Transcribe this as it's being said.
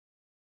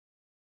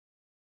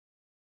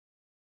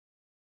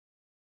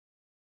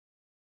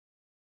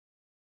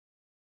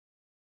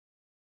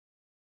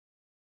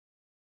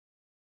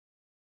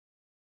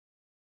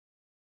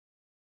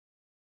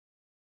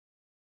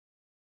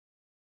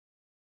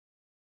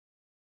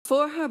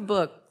For her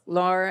book,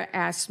 Laura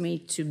asked me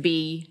to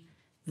be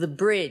the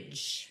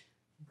bridge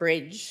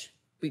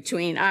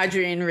between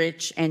Adrienne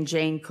Rich and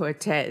Jayne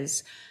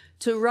Cortez,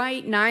 to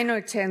write 9,000 or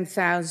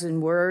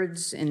 10,000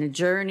 words in a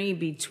journey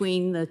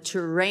between the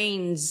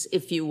terrains,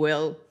 if you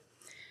will,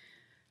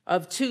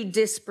 of two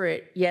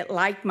disparate yet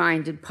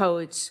like-minded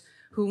poets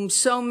whom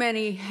so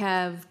many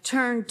have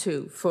turned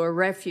to for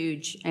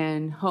refuge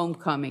and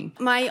homecoming.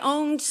 My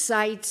own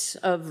sites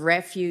of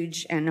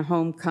refuge and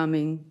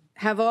homecoming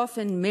have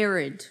often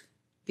mirrored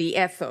the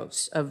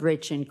ethos of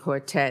Rich and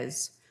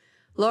Cortez.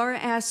 Laura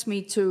asked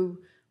me to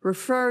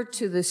refer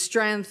to the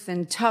strength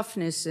and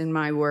toughness in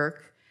my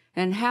work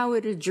and how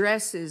it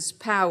addresses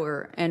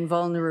power and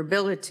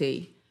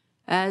vulnerability,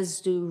 as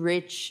do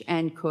Rich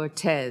and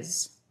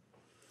Cortez.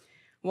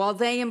 While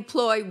they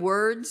employ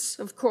words,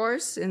 of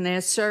course, in their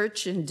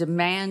search and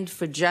demand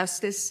for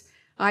justice,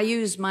 I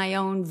use my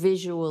own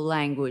visual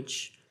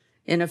language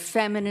in a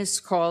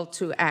feminist call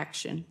to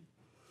action.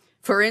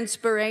 For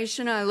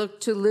inspiration, I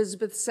look to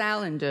Lisbeth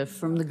Salander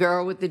from The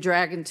Girl with the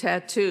Dragon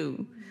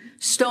Tattoo.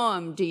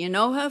 Storm, do you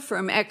know her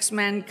from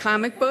X-Men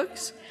comic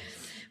books?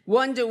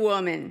 Wonder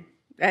Woman,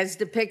 as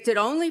depicted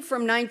only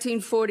from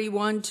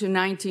 1941 to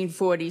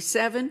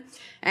 1947,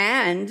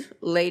 and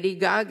Lady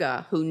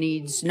Gaga, who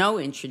needs no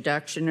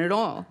introduction at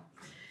all.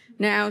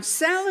 Now,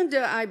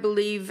 Salander, I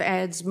believe,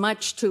 adds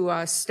much to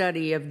our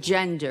study of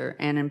gender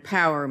and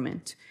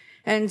empowerment,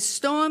 and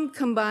Storm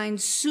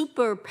combines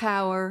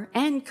superpower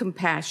and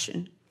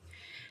compassion.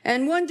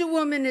 And Wonder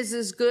Woman is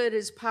as good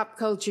as pop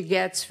culture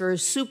gets for a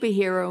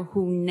superhero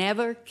who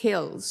never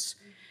kills.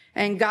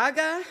 And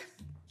Gaga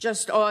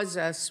just awes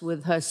us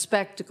with her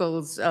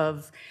spectacles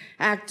of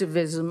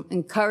activism,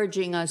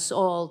 encouraging us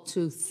all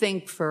to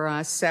think for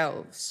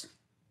ourselves.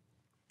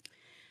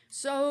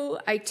 So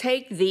I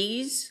take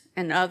these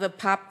and other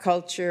pop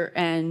culture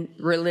and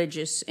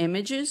religious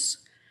images,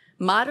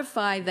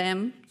 modify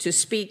them to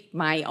speak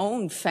my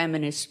own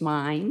feminist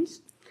mind,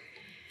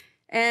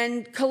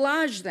 and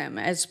collage them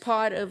as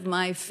part of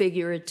my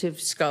figurative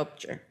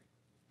sculpture.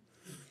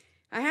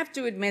 I have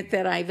to admit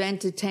that I've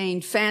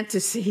entertained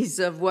fantasies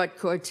of what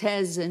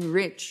Cortez and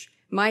Rich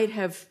might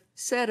have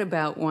said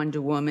about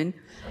Wonder Woman,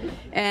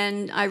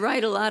 and I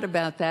write a lot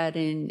about that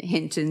in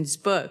Hinton's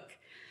book.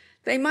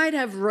 They might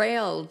have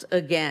railed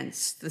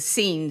against the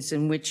scenes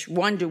in which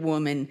Wonder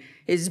Woman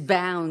is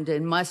bound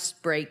and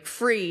must break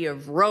free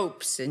of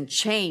ropes and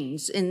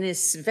chains in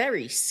this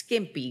very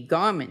skimpy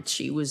garment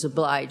she was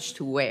obliged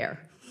to wear.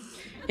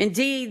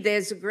 Indeed,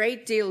 there's a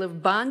great deal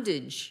of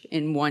bondage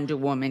in Wonder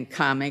Woman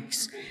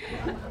comics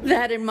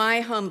that, in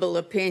my humble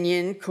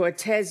opinion,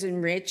 Cortez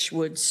and Rich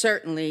would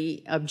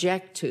certainly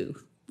object to,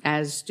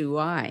 as do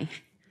I.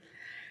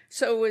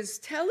 So was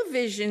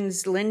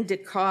television's Linda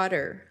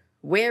Carter,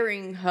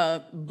 wearing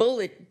her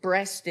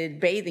bullet-breasted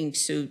bathing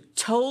suit,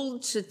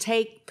 told to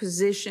take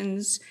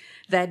positions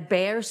that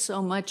bear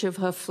so much of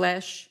her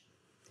flesh?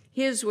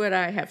 Here's what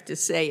I have to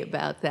say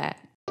about that.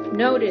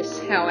 Notice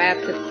how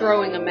after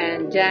throwing a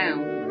man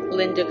down,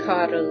 Linda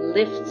Carter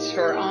lifts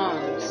her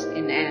arms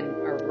in an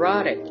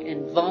erotic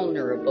and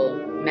vulnerable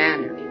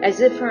manner, as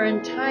if her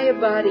entire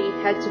body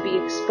had to be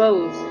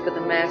exposed for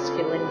the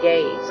masculine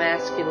gaze,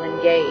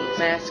 masculine gaze,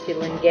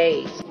 masculine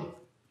gaze.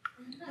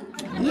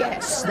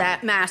 Yes,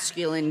 that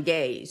masculine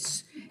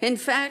gaze. In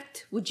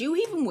fact, would you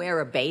even wear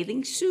a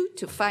bathing suit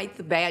to fight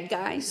the bad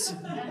guys?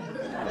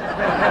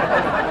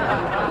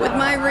 With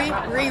my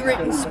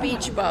rewritten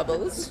speech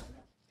bubbles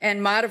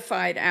and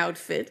modified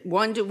outfit,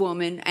 Wonder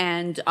Woman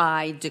and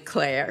I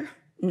declare,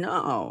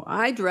 no,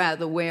 I'd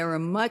rather wear a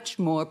much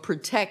more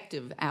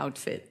protective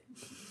outfit.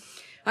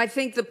 I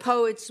think the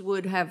poets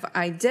would have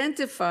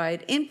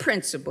identified in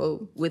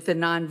principle with the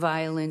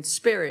nonviolent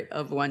spirit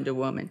of Wonder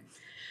Woman.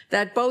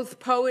 That both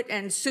poet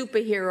and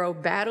superhero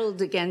battled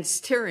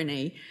against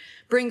tyranny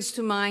brings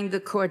to mind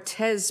the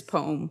Cortez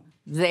poem,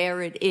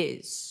 There It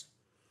Is,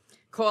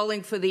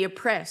 calling for the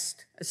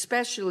oppressed,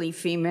 especially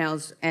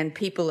females and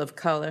people of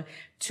color,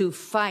 to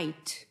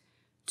fight,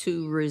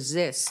 to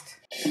resist.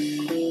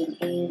 And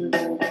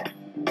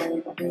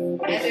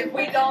if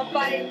we don't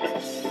fight,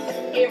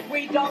 if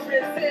we don't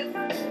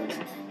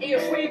resist,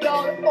 if we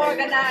don't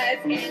organize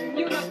and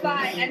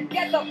unify and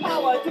get the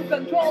power to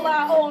control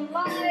our own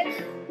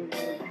lives,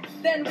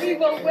 then we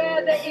will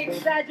wear the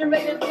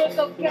exaggerated look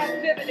of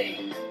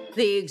captivity.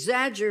 The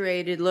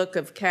exaggerated look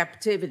of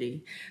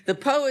captivity. The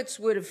poets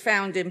would have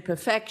found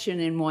imperfection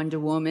in Wonder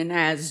Woman,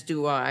 as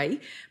do I,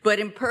 but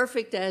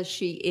imperfect as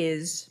she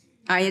is,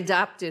 I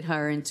adopted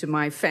her into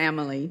my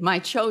family, my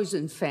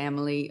chosen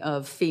family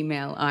of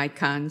female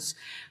icons,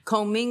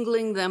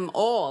 commingling them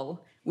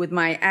all with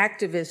my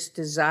activist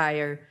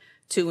desire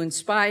to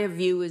inspire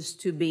viewers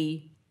to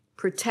be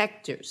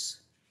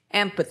protectors,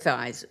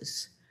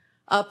 empathizers,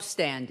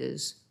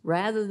 upstanders,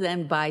 rather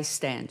than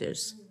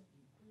bystanders.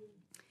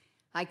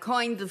 I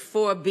coined the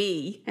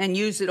 4B and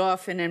use it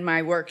often in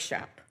my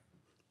workshop.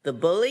 The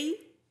bully,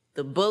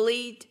 the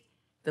bullied,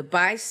 the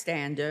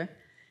bystander,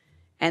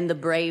 and the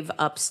brave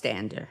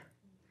upstander.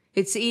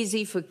 It's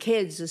easy for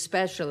kids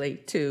especially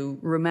to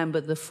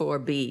remember the 4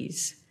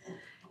 Bs.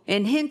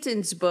 In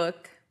Hinton's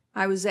book,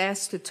 I was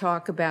asked to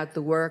talk about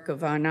the work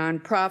of our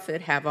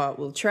nonprofit, Have Art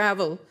Will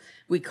Travel.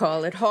 We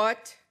call it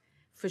HART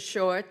for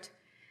short.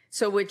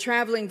 So we're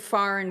traveling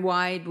far and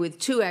wide with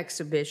 2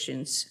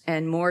 exhibitions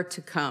and more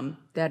to come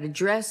that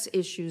address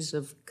issues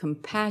of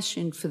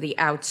compassion for the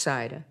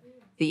outsider,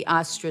 the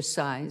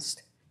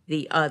ostracized,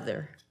 the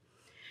other.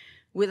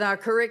 With our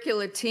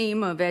curricular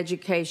team of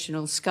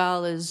educational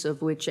scholars,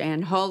 of which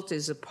Ann Holt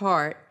is a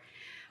part,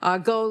 our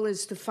goal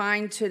is to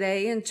find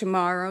today and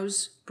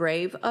tomorrow's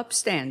brave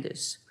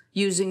upstanders,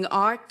 using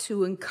art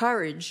to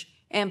encourage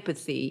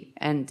empathy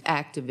and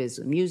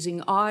activism,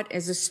 using art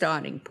as a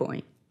starting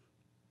point.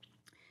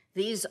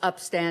 These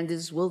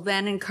upstanders will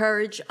then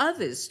encourage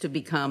others to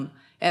become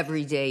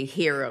everyday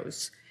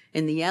heroes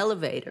in the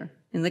elevator,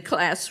 in the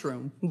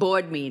classroom,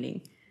 board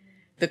meeting,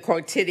 the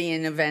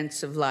quotidian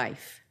events of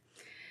life.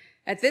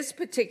 At this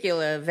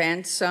particular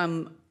event,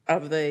 some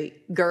of the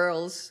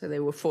girls, they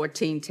were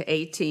 14 to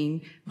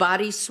 18,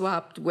 body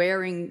swapped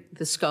wearing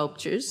the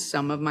sculptures,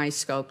 some of my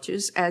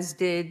sculptures, as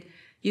did,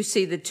 you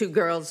see the 2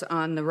 girls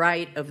on the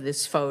right of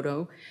this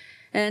photo,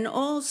 and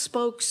all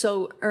spoke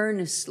so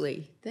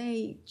earnestly.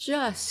 They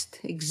just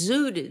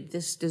exuded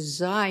this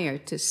desire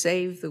to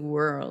save the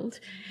world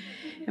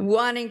and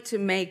wanting to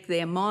make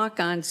their mark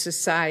on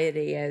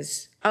society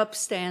as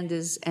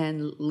upstanders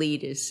and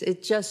leaders.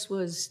 It just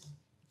was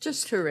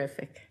just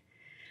terrific.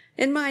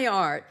 In my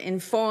art,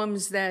 in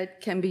forms that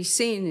can be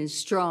seen as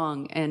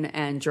strong and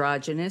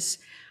androgynous,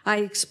 I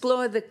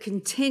explore the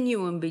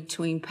continuum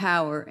between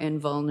power and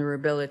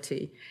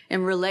vulnerability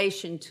in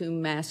relation to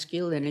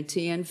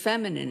masculinity and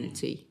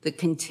femininity, the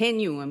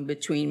continuum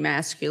between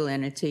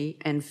masculinity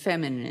and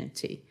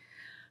femininity.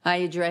 I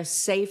address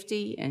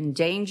safety and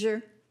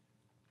danger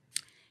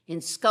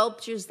in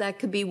sculptures that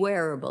could be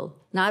wearable.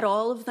 Not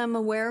all of them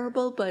are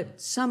wearable,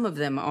 but some of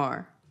them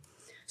are.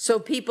 So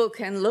people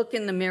can look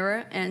in the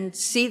mirror and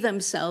see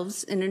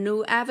themselves in a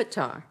new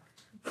avatar.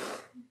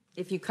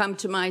 If you come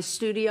to my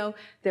studio,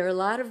 there are a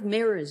lot of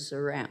mirrors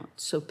around.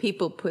 So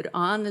people put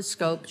on the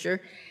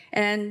sculpture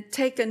and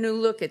take a new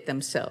look at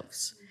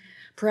themselves.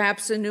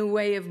 Perhaps a new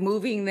way of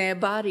moving their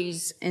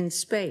bodies in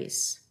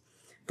space.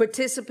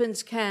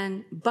 Participants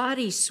can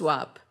body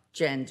swap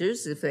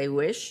genders if they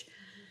wish.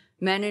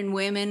 Men and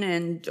women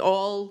and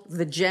all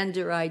the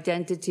gender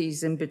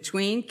identities in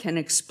between can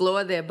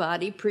explore their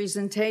body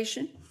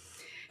presentation.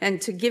 And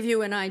to give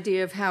you an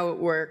idea of how it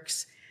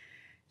works,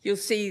 you'll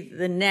see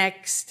the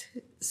next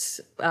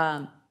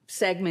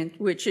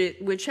segment, which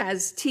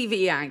has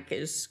TV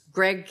anchors,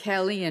 Greg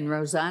Kelly and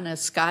Rosanna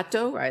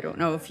Scotto. I don't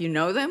know if you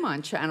know them,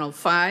 on Channel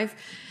 5,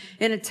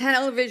 in a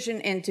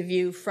television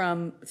interview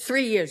from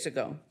 3 years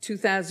ago,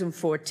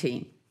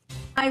 2014.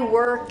 I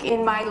work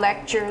in my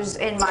lectures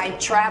in my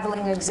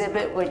traveling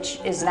exhibit, which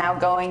is now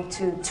going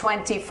to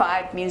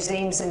 25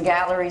 museums and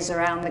galleries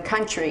around the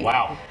country.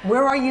 Wow.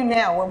 Where are you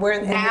now? We're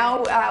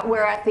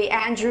at the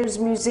Andrews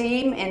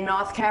Museum in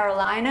North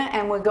Carolina,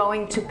 and we're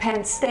going to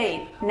Penn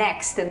State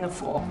next in the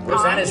fall.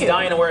 Rosanna's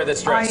dying to wear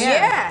this dress.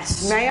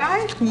 Yes. May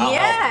I?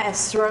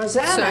 Yes,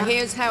 Rosanna. So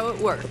here's how it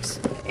works.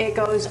 It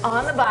goes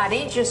on the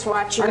body. Just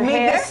watch your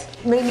hair.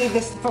 May need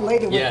this for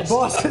later with the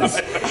bosses.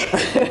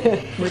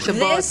 With the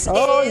boss.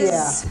 Oh,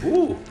 yeah.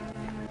 Ooh.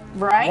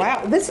 Right?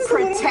 Wow, this is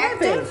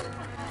protective.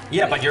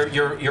 Yeah, but you're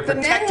The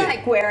protected. men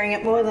like wearing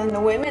it more than the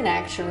women,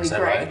 actually, Is that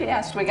Greg. right?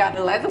 Yes, we got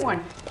a leather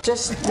one.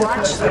 Just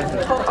watch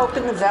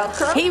open the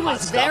Velcro. He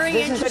was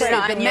very interested.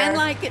 The men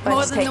like it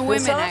more than the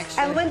women,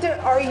 actually. And Linda,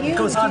 are you? It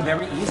goes on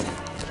very easy.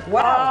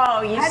 Wow.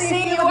 Oh, you How do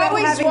see, feel you about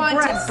always having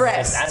wanted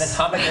breasts. It's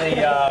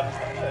anatomically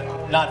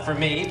not for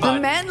me, The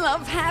but men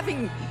love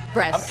having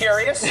breasts. I'm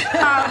curious.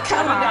 Oh,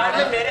 come on.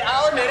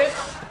 I'll admit it.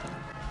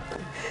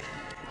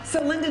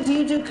 So, Linda, do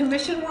you do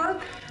commission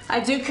work? I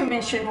do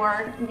commission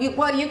work. You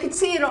can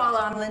see it all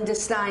on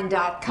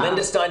lindestein.com.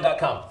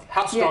 Lindestein.com.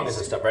 How strong is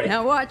this stuff? Ready?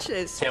 Now watch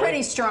this.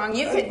 Pretty strong.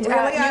 You could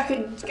Really? you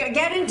could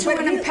get into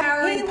an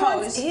empowering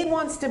pose. He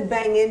wants to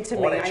bang into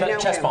me. I know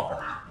Chest him.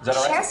 bumper. Is that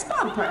all right? Chest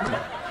bumper.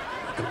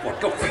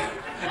 Go.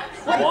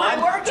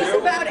 My work is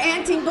about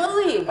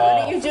anti-bullying.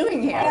 What are you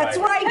doing here? That's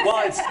right.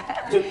 Well, it's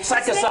to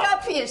psych us Stick up.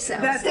 up for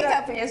yourself. That's Stick right.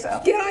 up for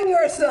yourself. Get on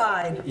your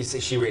side. You see,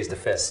 she raised a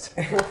fist.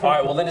 All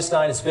right, well, Linda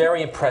Stein is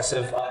very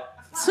impressive.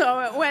 So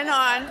it went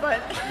on, but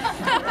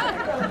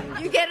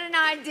you get an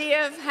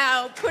idea of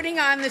how putting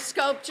on the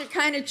sculpture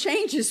kind of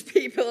changes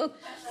people.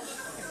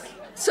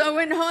 So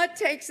when Hart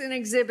takes an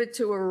exhibit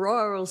to a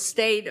rural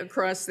state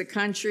across the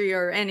country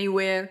or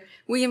anywhere,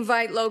 we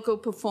invite local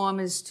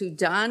performers to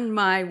don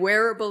my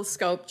wearable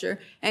sculpture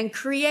and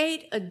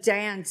create a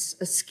dance,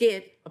 a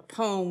skit, a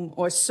poem,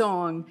 or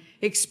song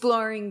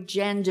exploring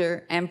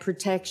gender and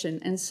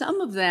protection. And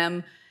some of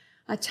them,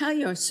 I tell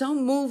you, are so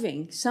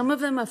moving. Some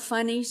of them are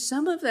funny.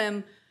 Some of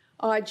them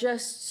are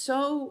just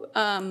so,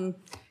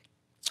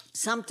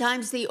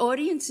 sometimes the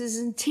audience is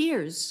in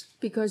tears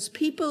because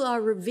people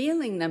are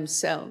revealing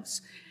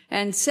themselves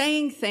and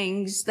saying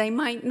things they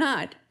might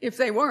not if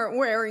they weren't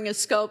wearing a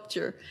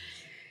sculpture.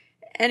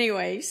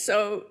 Anyway,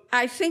 so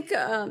I think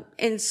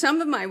in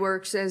some of my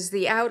works, as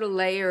the outer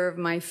layer of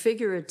my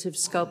figurative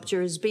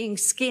sculpture is being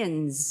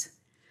skins.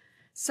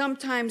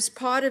 Sometimes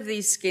part of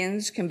these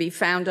skins can be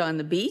found on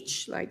the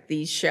beach, like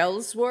these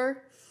shells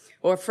were,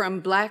 or from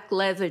black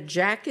leather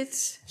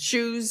jackets,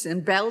 shoes,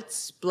 and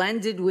belts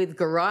blended with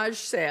garage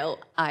sale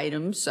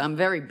items. I'm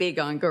very big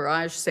on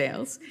garage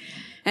sales.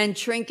 And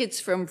trinkets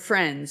from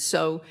friends.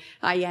 So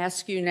I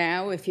ask you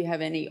now if you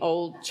have any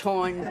old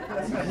torn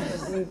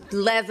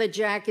leather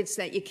jackets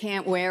that you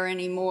can't wear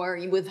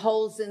anymore with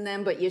holes in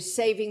them, but you're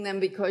saving them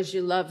because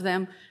you love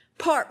them,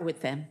 part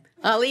with them.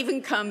 I'll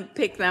even come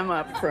pick them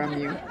up from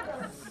you.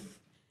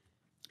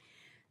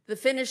 The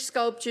finished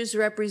sculptures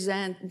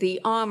represent the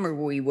armor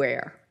we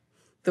wear,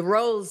 the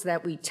roles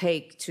that we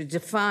take to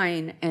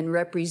define and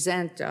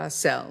represent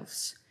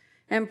ourselves.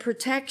 And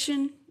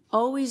protection,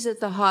 always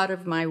at the heart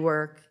of my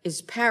work,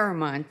 is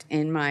paramount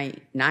in my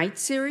night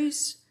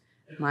series,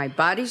 my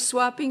body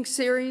swapping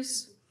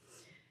series,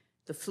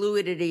 the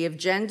fluidity of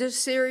gender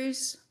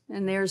series,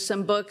 and there's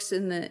some books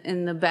in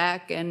the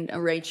back, and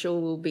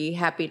Rachel will be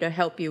happy to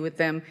help you with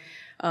them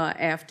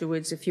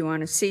afterwards if you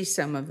want to see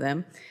some of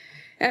them.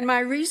 And my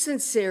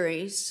recent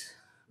series,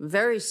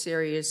 very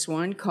serious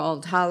one,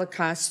 called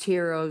Holocaust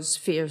Heroes,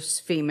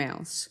 Fierce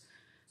Females.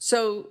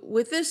 So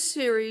with this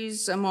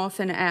series, I'm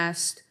often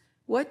asked,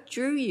 what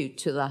drew you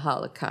to the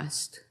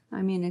Holocaust?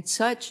 I mean, it's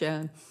such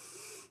a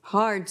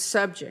hard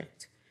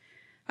subject.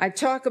 I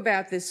talk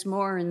about this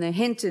more in the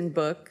Hinton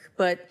book,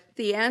 but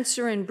the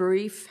answer in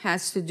brief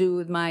has to do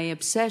with my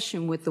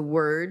obsession with the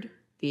word,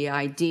 the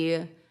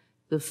idea,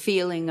 the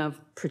feeling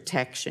of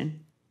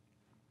protection.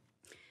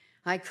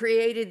 I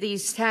created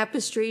these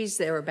tapestries.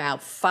 They're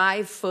about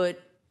 5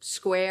 foot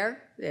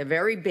square. They're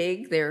very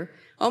big. They're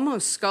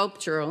almost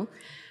sculptural,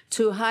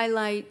 to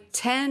highlight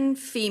 10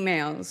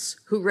 females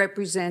who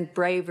represent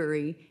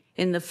bravery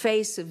in the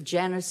face of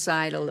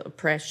genocidal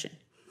oppression.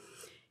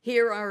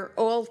 Here are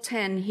all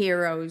 10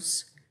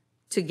 heroes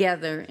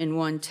together in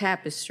one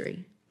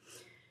tapestry.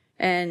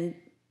 And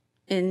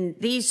in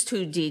these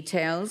 2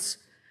 details,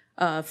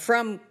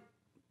 from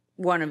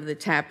one of the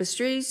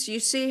tapestries, you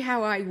see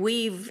how I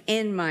weave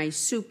in my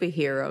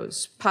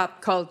superheroes,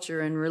 pop culture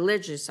and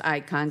religious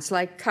icons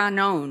like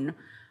Kanon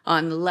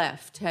on the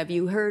left. Have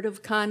you heard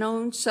of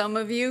Kanon, some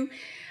of you?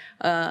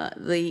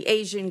 The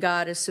Asian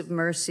goddess of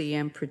mercy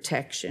and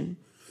protection.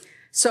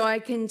 So I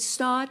can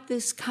start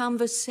this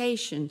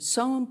conversation,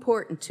 so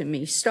important to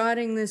me,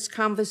 starting this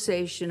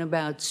conversation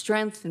about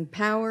strength and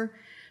power,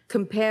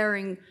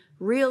 comparing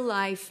real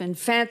life and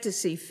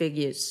fantasy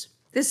figures.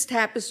 This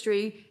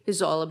tapestry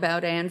is all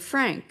about Anne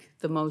Frank,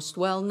 the most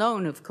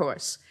well-known, of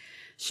course.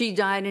 She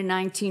died in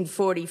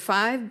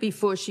 1945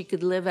 before she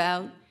could live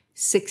out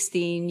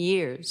 16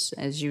 years,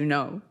 as you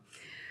know.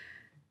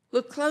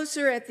 Look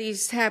closer at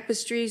these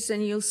tapestries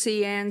and you'll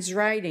see Anne's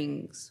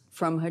writings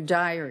from her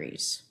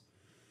diaries.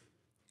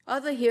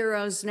 Other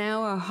heroes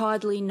now are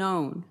hardly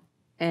known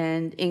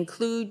and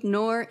include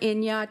Noor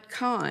Inayat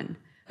Khan,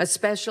 a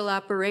special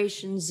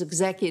operations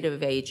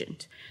executive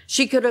agent.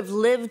 She could have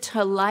lived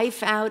her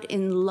life out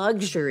in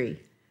luxury.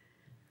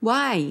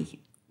 Why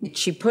did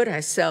she put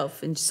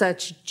herself in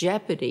such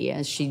jeopardy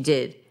as she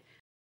did?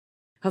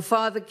 Her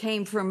father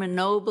came from a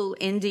noble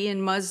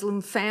Indian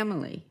Muslim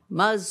family,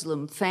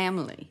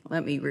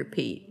 let me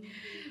repeat.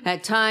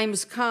 At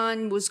times,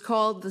 Khan was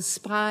called the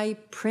spy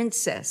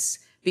princess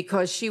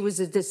because she was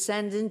a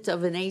descendant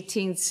of an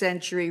 18th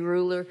century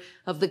ruler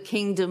of the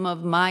kingdom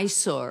of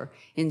Mysore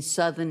in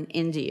southern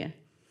India.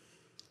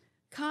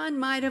 Khan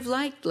might have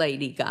liked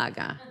Lady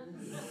Gaga,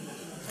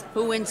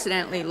 who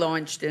incidentally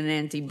launched an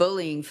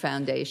anti-bullying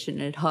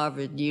foundation at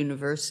Harvard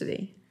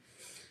University.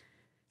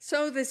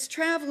 So this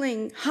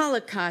traveling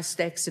Holocaust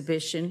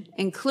exhibition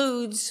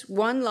includes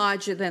one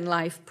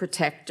larger-than-life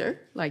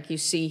protector, like you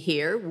see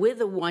here, with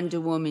a Wonder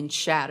Woman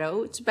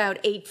shadow. It's about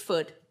 8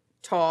 foot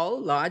tall,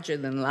 larger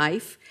than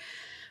life,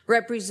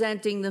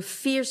 representing the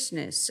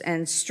fierceness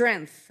and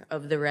strength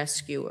of the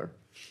rescuer.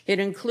 It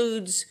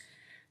includes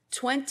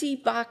 20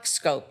 box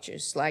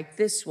sculptures like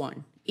this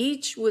one,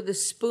 each with a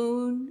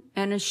spoon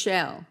and a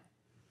shell,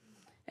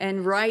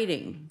 and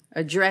writing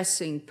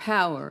addressing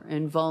power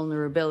and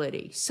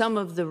vulnerability. Some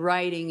of the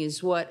writing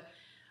is what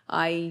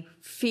I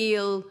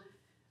feel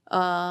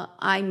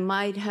I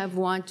might have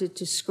wanted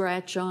to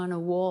scratch on a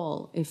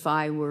wall if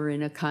I were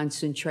in a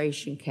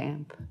concentration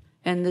camp.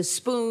 And the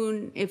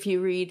spoon, if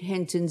you read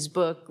Hinton's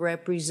book,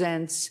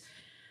 represents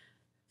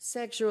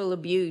sexual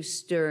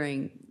abuse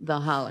during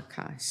the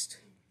Holocaust.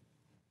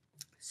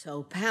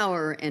 So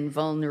power and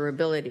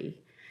vulnerability.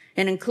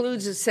 It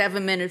includes a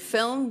 7-minute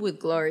film with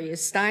Gloria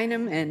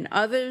Steinem and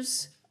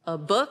others, a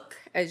book,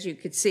 as you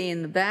could see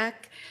in the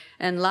back,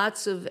 and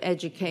lots of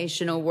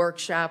educational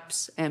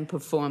workshops and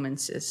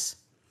performances.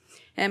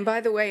 And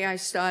by the way, I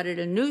started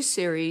a new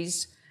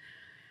series,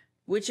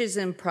 which is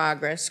in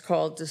progress,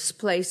 called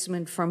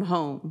Displacement from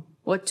Home: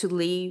 What to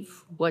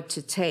Leave, What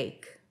to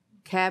Take.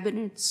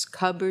 Cabinets,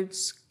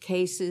 cupboards,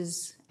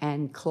 cases,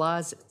 and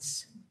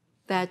closets.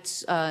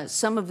 That's,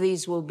 some of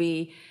these will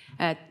be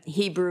at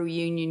Hebrew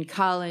Union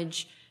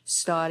College,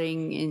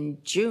 starting in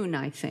June,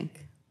 I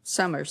think,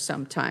 summer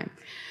sometime.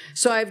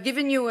 So I've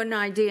given you an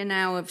idea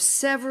now of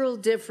several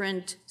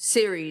different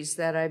series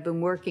that I've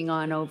been working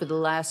on over the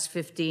last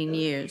 15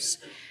 years.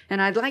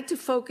 And I'd like to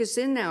focus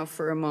in now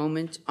for a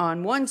moment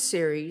on one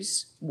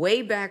series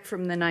way back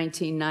from the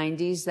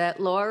 1990s that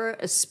Laura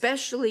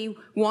especially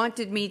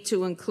wanted me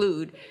to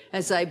include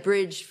as I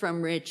bridged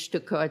from Rich to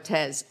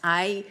Cortez.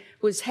 I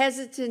was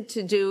hesitant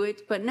to do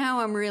it, but now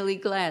I'm really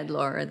glad,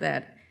 Laura,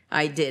 that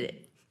I did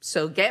it.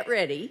 So get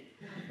ready.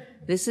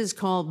 This is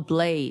called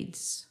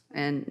Blades,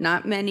 and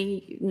not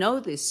many know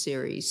this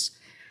series.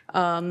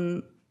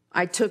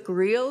 I took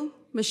real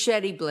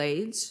machete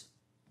blades,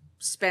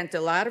 spent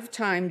a lot of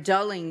time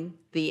dulling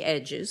the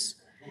edges.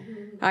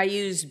 I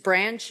used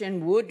branch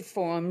and wood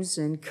forms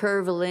in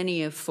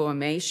curvilinear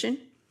formation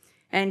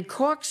and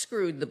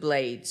corkscrewed the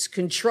blades,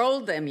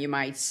 controlled them, you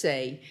might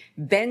say,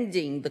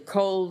 bending the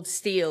cold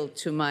steel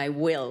to my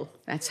will.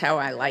 That's how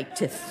I like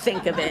to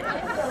think of it.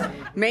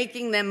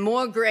 Making them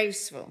more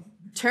graceful,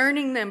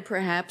 turning them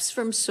perhaps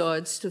from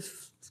swords to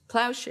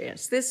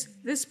plowshares.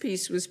 This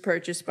piece was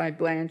purchased by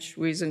Blanche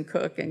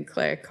Wiesen-Cook and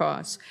Claire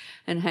Koss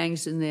and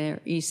hangs in their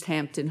East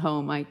Hampton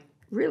home. I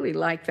really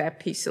like that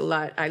piece a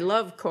lot. I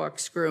love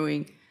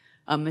corkscrewing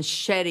a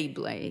machete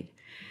blade.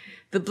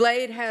 The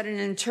blade had an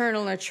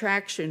internal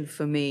attraction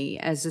for me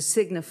as a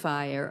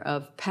signifier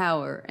of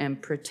power and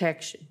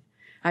protection.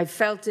 I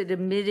felt it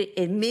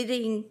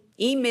emitting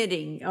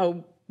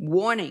a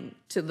warning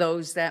to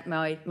those that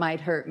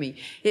might hurt me.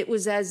 It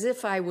was as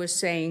if I was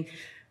saying,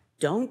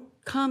 don't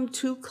come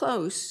too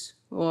close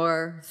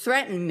or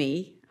threaten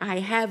me. I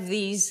have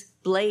these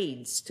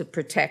blades to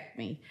protect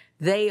me.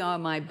 They are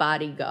my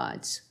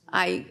bodyguards.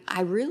 I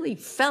really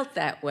felt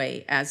that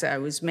way as I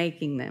was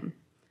making them.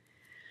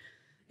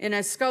 In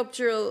a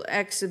sculptural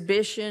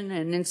exhibition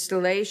and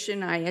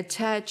installation, I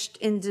attached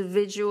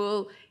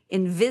individual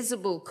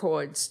invisible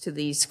cords to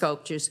these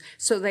sculptures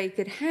so they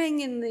could hang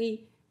in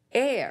the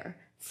air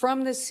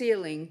from the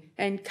ceiling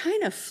and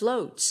kind of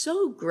float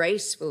so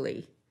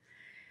gracefully.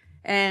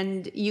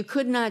 And you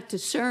could not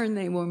discern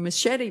they were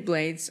machete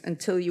blades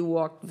until you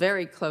walked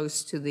very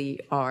close to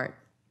the art.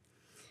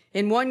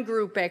 In one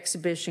group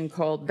exhibition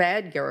called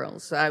Bad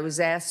Girls, I was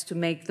asked to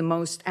make the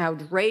most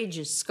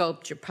outrageous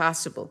sculpture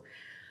possible.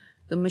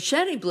 The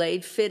machete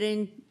blade fit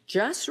in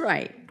just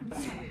right.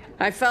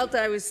 I felt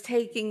I was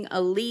taking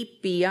a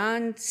leap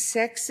beyond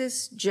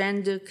sexist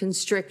gender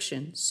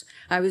constrictions.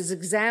 I was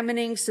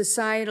examining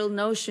societal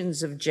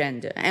notions of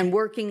gender and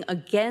working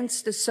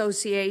against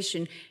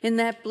association in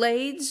that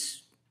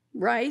blades,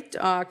 right,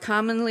 are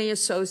commonly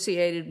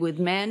associated with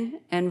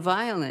men and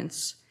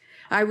violence.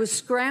 I was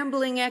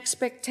scrambling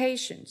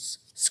expectations,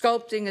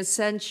 sculpting a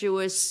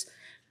sensuous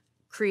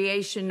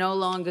creation no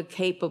longer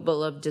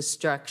capable of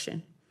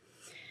destruction.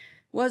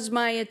 Was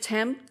my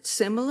attempt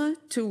similar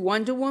to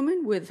Wonder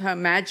Woman with her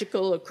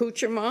magical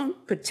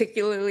accoutrement,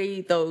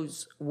 particularly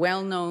those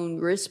well-known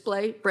wrist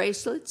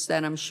bracelets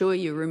that I'm sure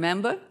you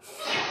remember?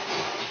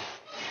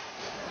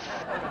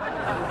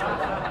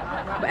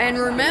 And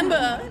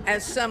remember,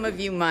 as some of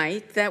you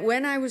might, that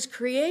when I was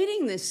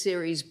creating this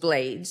series,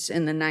 Blades,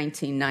 in the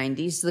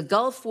 1990s, the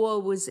Gulf War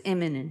was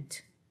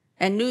imminent,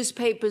 and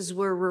newspapers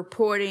were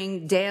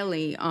reporting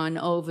daily on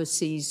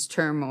overseas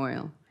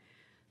turmoil.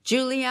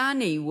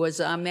 Giuliani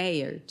was our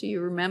mayor. Do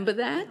you remember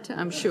that?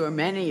 I'm sure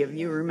many of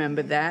you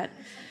remember that.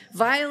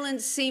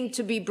 Violence seemed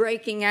to be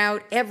breaking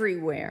out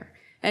everywhere,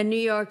 and New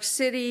York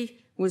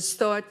City was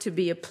thought to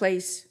be a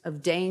place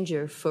of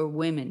danger for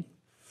women.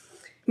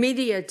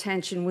 Media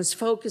attention was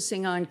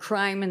focusing on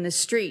crime in the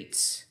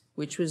streets,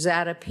 which was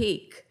at a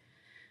peak.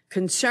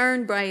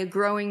 Concerned by a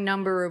growing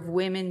number of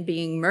women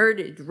being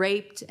murdered,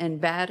 raped, and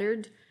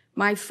battered,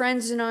 my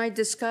friends and I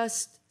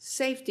discussed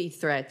safety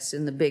threats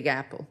in the Big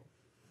Apple.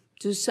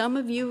 Do some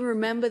of you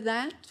remember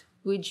that?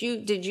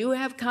 Did you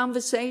have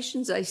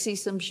conversations? I see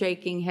some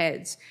shaking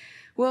heads.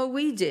 Well,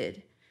 we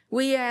did.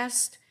 We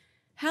asked,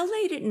 how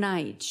late at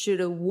night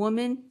should a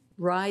woman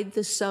ride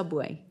the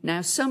subway? Now,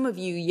 some of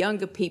you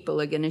younger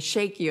people are going to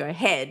shake your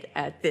head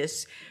at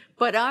this,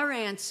 but our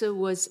answer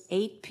was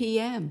 8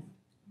 p.m.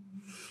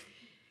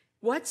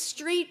 What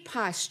street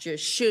posture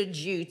should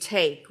you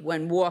take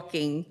when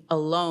walking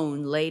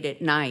alone late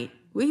at night?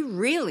 We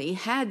really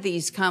had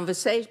these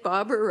conversations,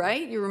 Barbara,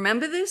 right? You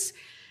remember this?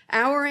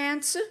 Our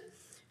answer,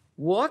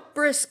 walk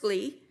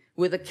briskly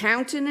with a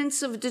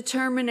countenance of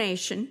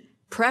determination,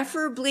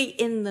 preferably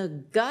in the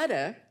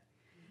gutter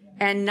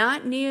and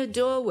not near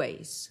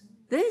doorways.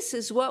 This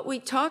is what we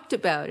talked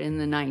about in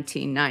the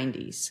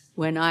 1990s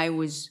when I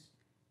was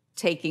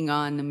taking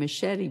on the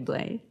machete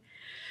blade.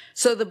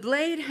 So the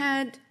blade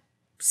had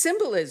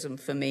symbolism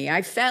for me.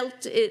 I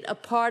felt it a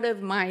part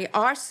of my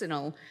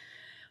arsenal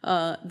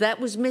that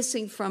was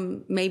missing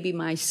from maybe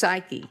my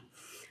psyche.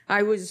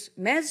 I was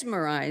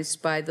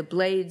mesmerized by the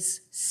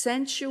blade's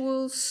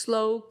sensual,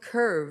 slow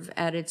curve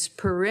at its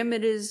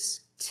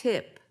perimeter's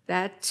tip.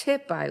 That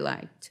tip I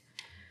liked.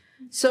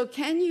 So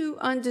can you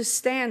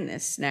understand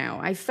this now?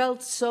 I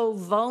felt so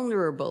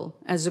vulnerable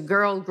as a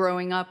girl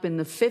growing up in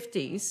the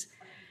 50s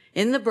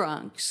in the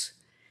Bronx,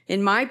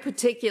 In my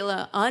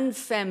particular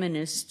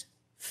unfeminist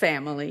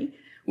family,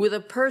 with a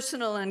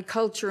personal and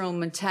cultural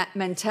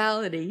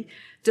mentality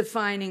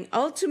defining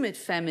ultimate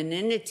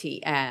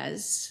femininity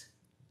as,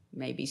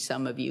 maybe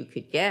some of you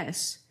could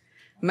guess,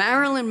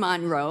 Marilyn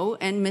Monroe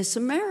and Miss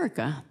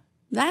America.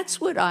 That's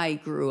what I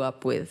grew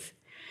up with.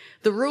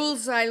 The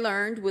rules I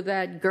learned were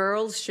that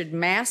girls should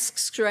mask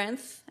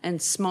strength and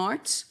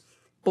smarts.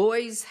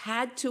 Boys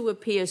had to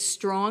appear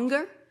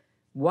stronger,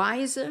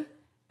 wiser,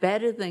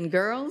 better than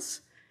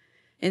girls.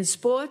 In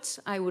sports,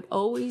 I would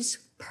always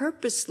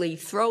purposely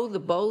throw the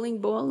bowling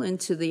ball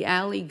into the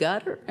alley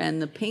gutter and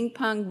the ping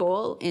pong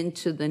ball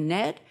into the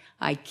net.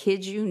 I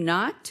kid you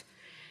not.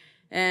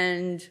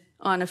 And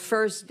on a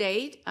first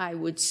date, I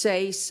would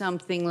say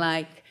something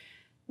like,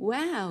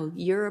 "Wow,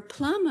 you're a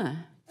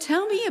plumber.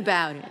 Tell me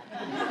about it.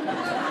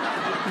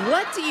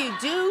 What do you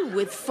do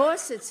with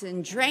faucets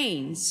and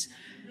drains?"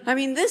 I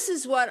mean, this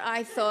is what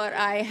I thought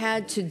I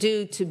had to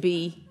do to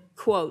be,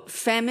 quote,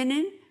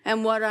 feminine,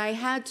 and what I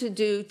had to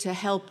do to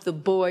help the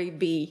boy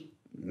be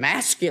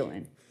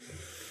masculine.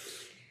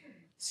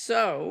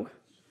 So,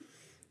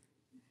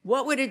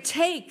 what would it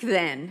take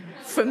then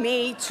for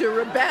me to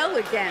rebel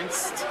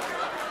against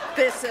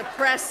this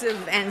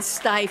oppressive and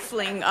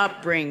stifling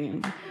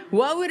upbringing?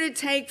 What would it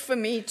take for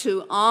me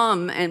to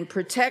arm and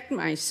protect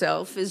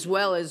myself, as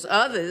well as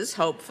others,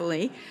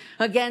 hopefully,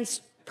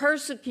 against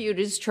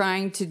persecutors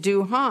trying to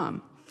do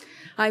harm?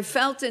 I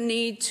felt a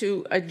need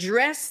to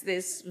address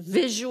this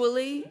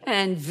visually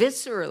and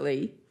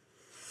viscerally,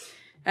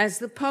 as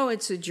the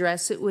poets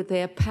address it with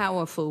their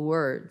powerful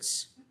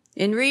words.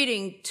 In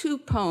reading two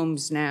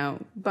poems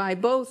now by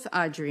both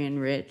Adrienne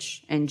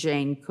Rich and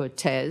Jayne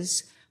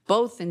Cortez,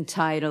 both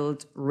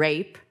entitled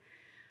Rape,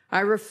 I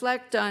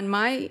reflect on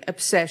my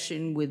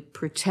obsession with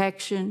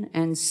protection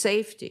and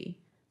safety,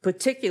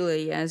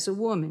 particularly as a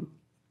woman.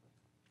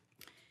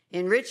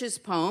 In Rich's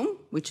poem,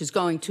 which is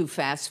going too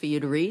fast for you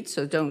to read,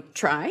 so don't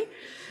try,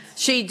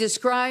 she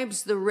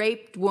describes the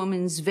raped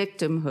woman's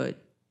victimhood.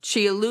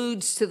 She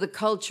alludes to the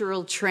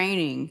cultural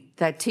training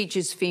that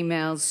teaches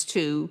females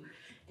to,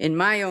 in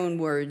my own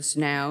words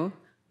now,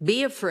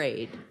 be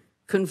afraid,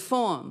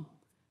 conform,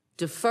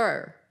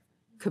 defer,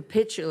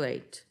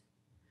 capitulate.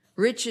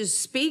 Rich's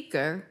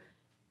speaker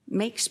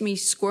makes me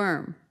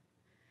squirm.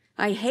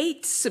 I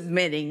hate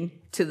submitting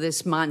to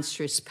this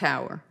monstrous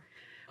power.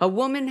 A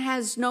woman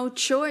has no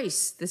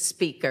choice,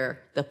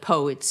 the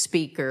poet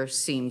speaker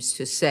seems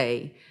to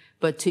say,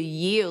 but to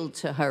yield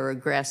to her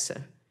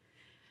aggressor.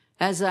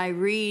 As I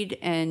read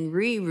and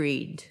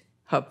reread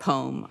her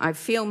poem, I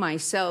feel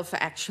myself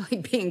actually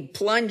being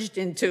plunged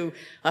into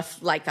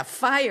like a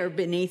fire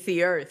beneath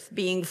the earth,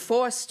 being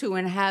forced to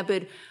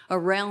inhabit a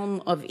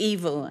realm of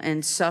evil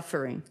and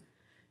suffering.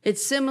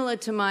 It's similar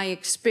to my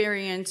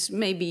experience,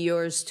 maybe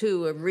yours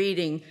too, of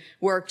reading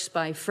works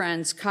by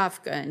Franz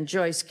Kafka and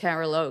Joyce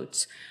Carol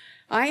Oates.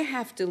 I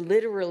have to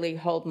literally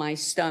hold my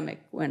stomach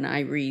when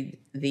I read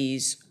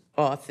these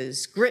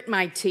authors, grit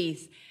my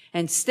teeth,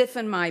 and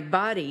stiffen my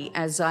body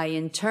as I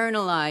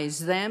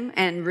internalize them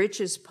and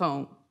Rich's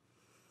poem.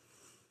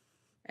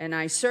 And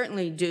I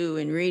certainly do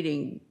in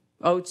reading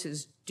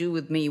Oates' Do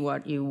With Me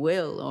What You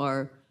Will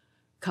or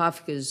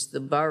Kafka's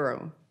The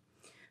Burrow.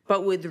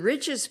 But with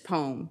Rich's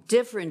poem,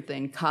 different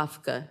than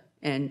Kafka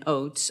and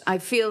Oates, I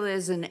feel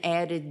there's an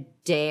added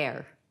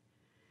dare.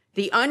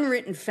 The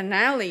unwritten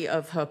finale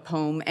of her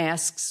poem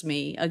asks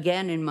me,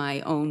 again in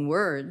my own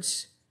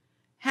words,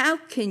 how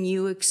can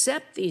you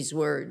accept these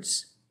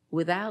words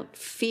without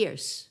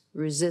fierce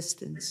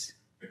resistance?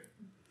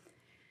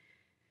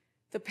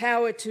 The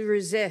power to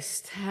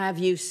resist. Have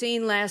you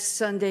seen last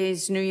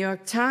Sunday's New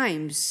York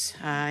Times?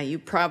 You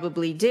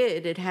probably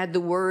did. It had the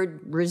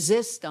word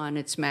resist on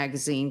its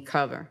magazine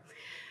cover.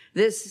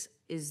 This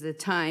is the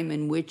time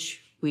in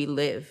which we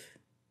live.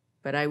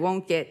 But I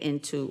won't get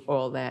into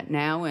all that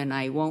now, and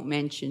I won't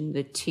mention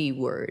the T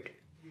word.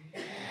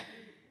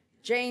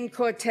 Jayne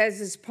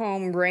Cortez's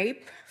poem,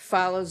 Rape,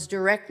 follows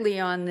directly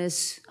on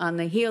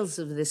the heels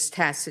of this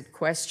tacit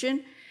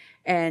question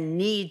and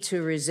need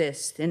to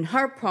resist. In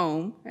her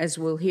poem, as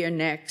we'll hear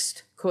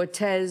next,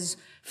 Cortez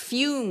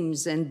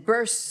fumes and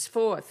bursts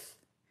forth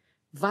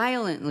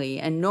violently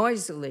and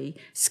noisily,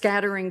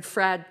 scattering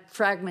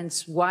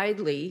fragments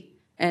widely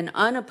and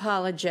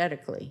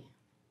unapologetically.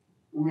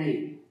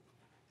 Rape.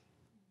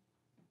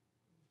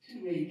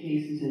 2 rape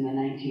cases in the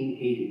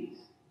 1980s.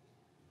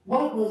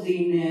 What was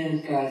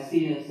Inez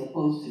Garcia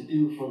supposed to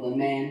do for the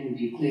man who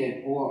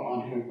declared war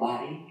on her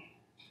body?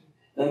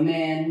 The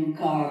man who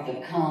carved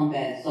a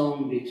combat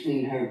zone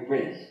between her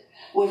breasts?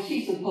 Was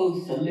she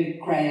supposed to lick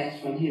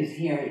crabs from his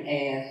hairy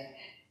ass?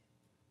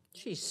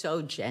 She's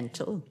so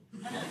gentle.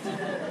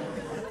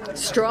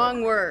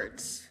 Strong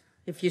words.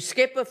 If you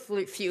skip a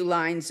few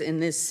lines in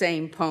this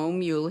same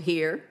poem, you'll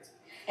hear.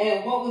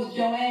 And what was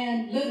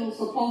Joanne Little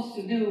supposed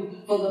to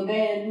do for the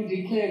man who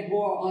declared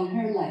war on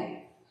her life?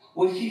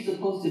 Was she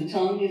supposed to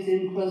tongue his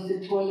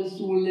encrusted toilet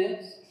stool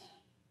lips?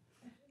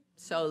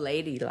 So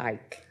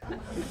ladylike.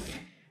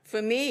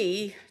 For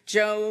me,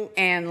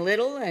 Joanne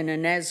Little and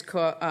Inez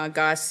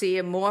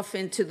Garcia morph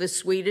into the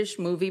Swedish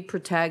movie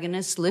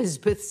protagonist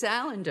Lisbeth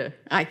Salander.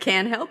 I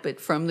can't help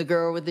it, from The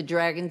Girl with the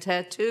Dragon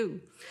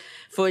Tattoo.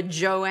 For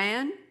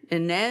Joanne,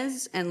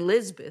 Inez, and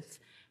Lisbeth,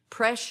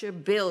 pressure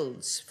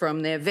builds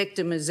from their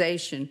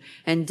victimization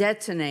and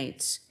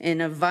detonates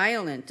in a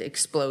violent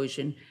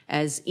explosion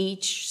as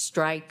each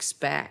strikes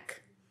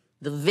back.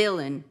 The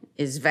villain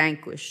is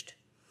vanquished.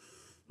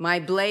 My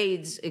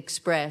blades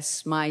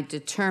express my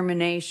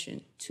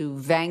determination to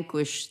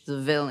vanquish the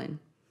villain,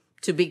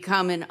 to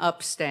become an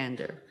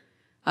upstander.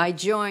 I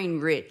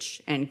join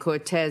Rich and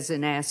Cortez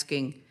in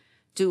asking,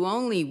 do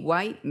only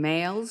white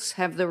males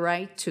have the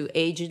right to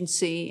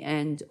agency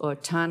and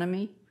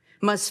autonomy?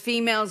 Must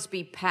females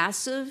be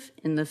passive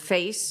in the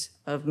face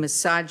of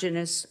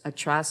misogynist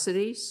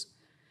atrocities?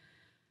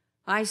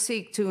 I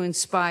seek to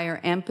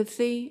inspire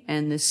empathy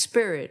and the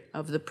spirit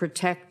of the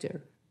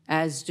protector,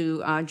 as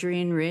do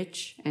Adrienne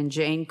Rich and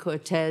Jayne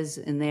Cortez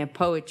in their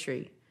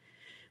poetry.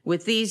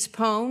 With these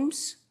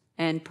poems,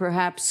 and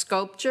perhaps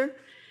sculpture,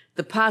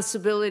 the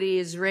possibility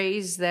is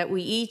raised that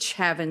we each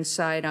have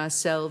inside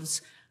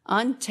ourselves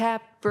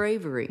untapped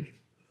bravery.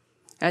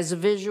 As a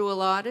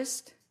visual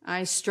artist,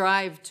 I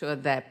strive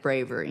toward that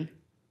bravery.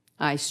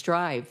 I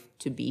strive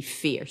to be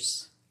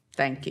fierce.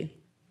 Thank you.